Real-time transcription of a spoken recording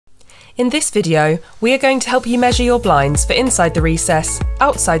In this video, we are going to help you measure your blinds for inside the recess,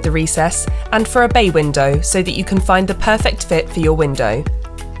 outside the recess, and for a bay window so that you can find the perfect fit for your window.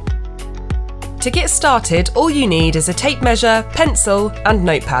 To get started, all you need is a tape measure, pencil, and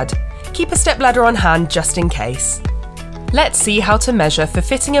notepad. Keep a stepladder on hand just in case. Let's see how to measure for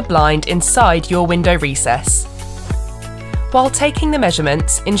fitting a blind inside your window recess. While taking the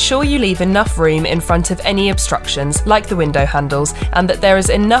measurements, ensure you leave enough room in front of any obstructions, like the window handles, and that there is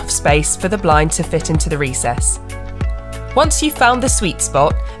enough space for the blind to fit into the recess. Once you've found the sweet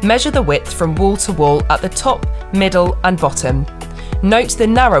spot, measure the width from wall to wall at the top, middle, and bottom. Note the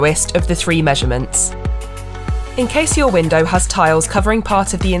narrowest of the three measurements. In case your window has tiles covering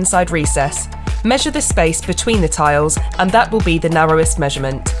part of the inside recess, measure the space between the tiles, and that will be the narrowest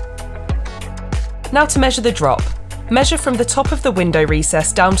measurement. Now to measure the drop. Measure from the top of the window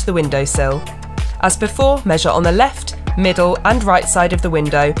recess down to the windowsill. As before, measure on the left, middle, and right side of the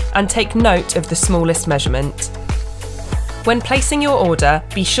window and take note of the smallest measurement. When placing your order,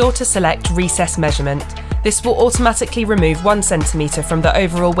 be sure to select Recess Measurement. This will automatically remove 1 centimetre from the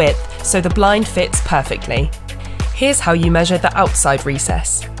overall width so the blind fits perfectly. Here's how you measure the outside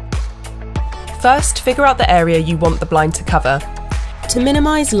recess. First, figure out the area you want the blind to cover. To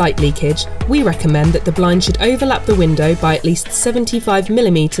minimise light leakage, we recommend that the blind should overlap the window by at least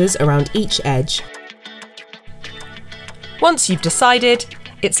 75mm around each edge. Once you've decided,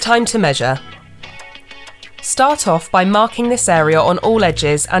 it's time to measure. Start off by marking this area on all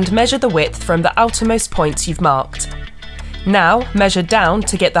edges and measure the width from the outermost points you've marked. Now measure down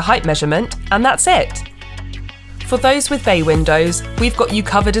to get the height measurement, and that's it. For those with bay windows, we've got you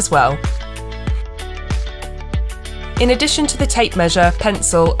covered as well. In addition to the tape measure,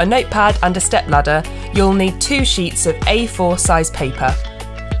 pencil, a notepad and a stepladder, you'll need 2 sheets of A4 size paper.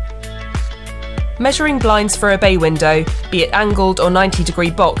 Measuring blinds for a bay window, be it angled or 90-degree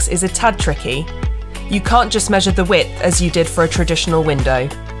box, is a tad tricky. You can't just measure the width as you did for a traditional window.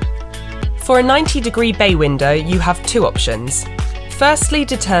 For a 90-degree bay window, you have 2 options. Firstly,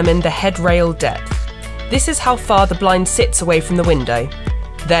 determine the head rail depth. This is how far the blind sits away from the window.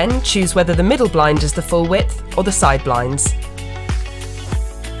 Then choose whether the middle blind is the full width or the side blinds.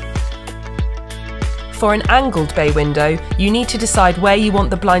 For an angled bay window, you need to decide where you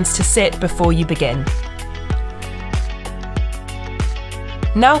want the blinds to sit before you begin.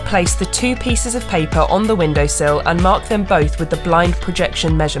 Now place the 2 pieces of paper on the windowsill and mark them both with the blind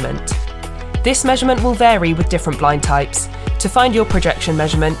projection measurement. This measurement will vary with different blind types. To find your projection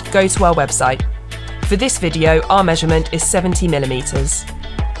measurement, go to our website. For this video, our measurement is 70mm.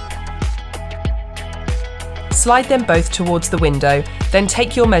 Slide them both towards the window, then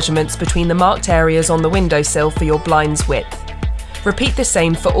take your measurements between the marked areas on the windowsill for your blind's width. Repeat the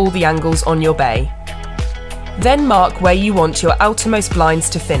same for all the angles on your bay. Then mark where you want your outermost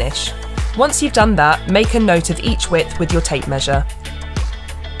blinds to finish. Once you've done that, make a note of each width with your tape measure.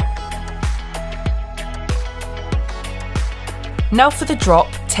 Now for the drop,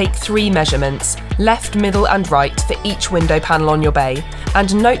 take 3 measurements, left, middle and right for each window panel on your bay,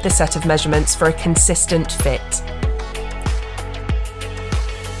 and note the set of measurements for a consistent fit.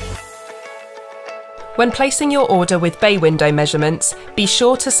 When placing your order with bay window measurements, be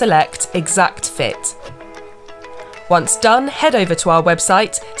sure to select Exact Fit. Once done, head over to our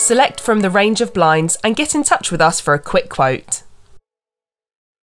website, select from the range of blinds and get in touch with us for a quick quote.